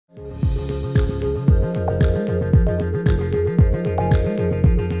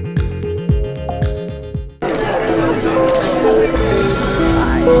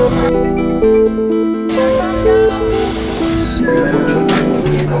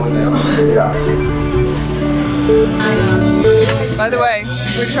By the way,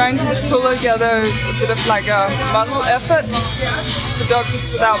 we're trying to pull together a bit of like a model effort for Doctors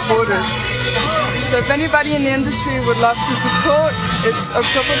Without Borders. So if anybody in the industry would love to support, it's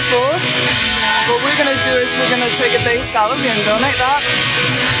October 4th. What we're going to do is we're going to take a day's salary and donate that.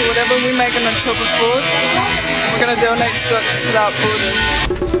 So whatever we make on October 4th, we're going to donate to Doctors Without Borders.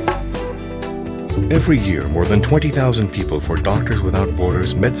 Every year, more than 20,000 people for Doctors Without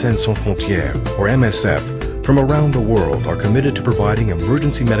Borders Médecins Sans Frontières, or MSF, from around the world are committed to providing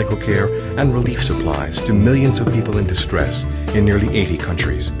emergency medical care and relief supplies to millions of people in distress in nearly 80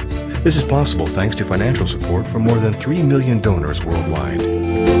 countries. This is possible thanks to financial support from more than 3 million donors worldwide.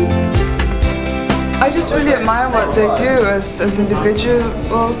 I just really admire what they do as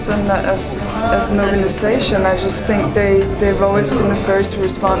individuals and as an organization. I just think they've always been the first to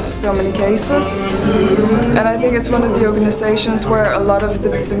respond to so many cases. And I think it's one of the organizations where a lot of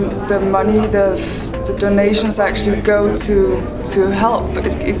the money, the donations actually go to help.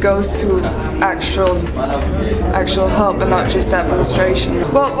 It goes to actual help and not just administration.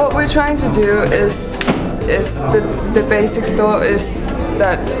 Well, what we're trying to do is the basic thought is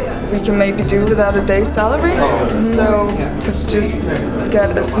that we can maybe do without a day's salary. So to just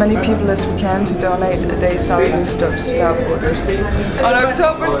get as many people as we can to donate a day's salary for Doctors Without Borders. On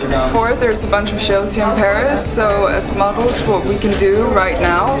October 4th, there's a bunch of shows here in Paris. So as models, what we can do right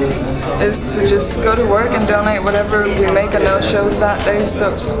now is to just go to work and donate whatever we make on those shows that day to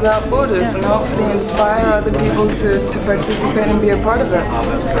Doctors Without Borders, and hopefully inspire other people to participate and be a part of it.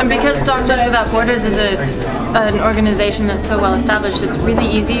 And because Doctors Without Borders is an organization that's so well established, it's really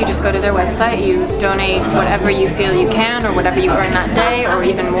easy. You just go to their website, you donate whatever you feel you can, or whatever you earn that day, or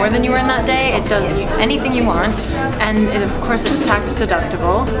even more than you earn that day. It does anything you want, and of course it's tax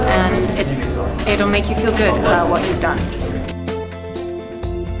deductible, and it'll make you feel good about what you've done.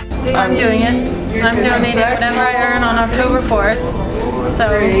 I'm doing it. I'm donating whatever I earn on October 4th. So,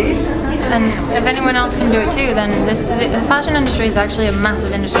 and if anyone else can do it too, then the fashion industry is actually a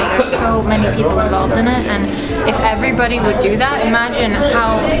massive industry. There's so many people involved in it, and if everybody would do that, imagine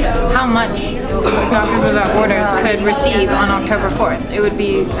how much Doctors Without Borders could receive on October 4th. It would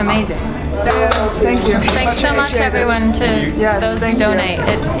be amazing. Thank you. Thanks so much, everyone, to those who donate.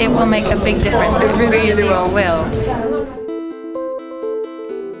 It will make a big difference. It really will.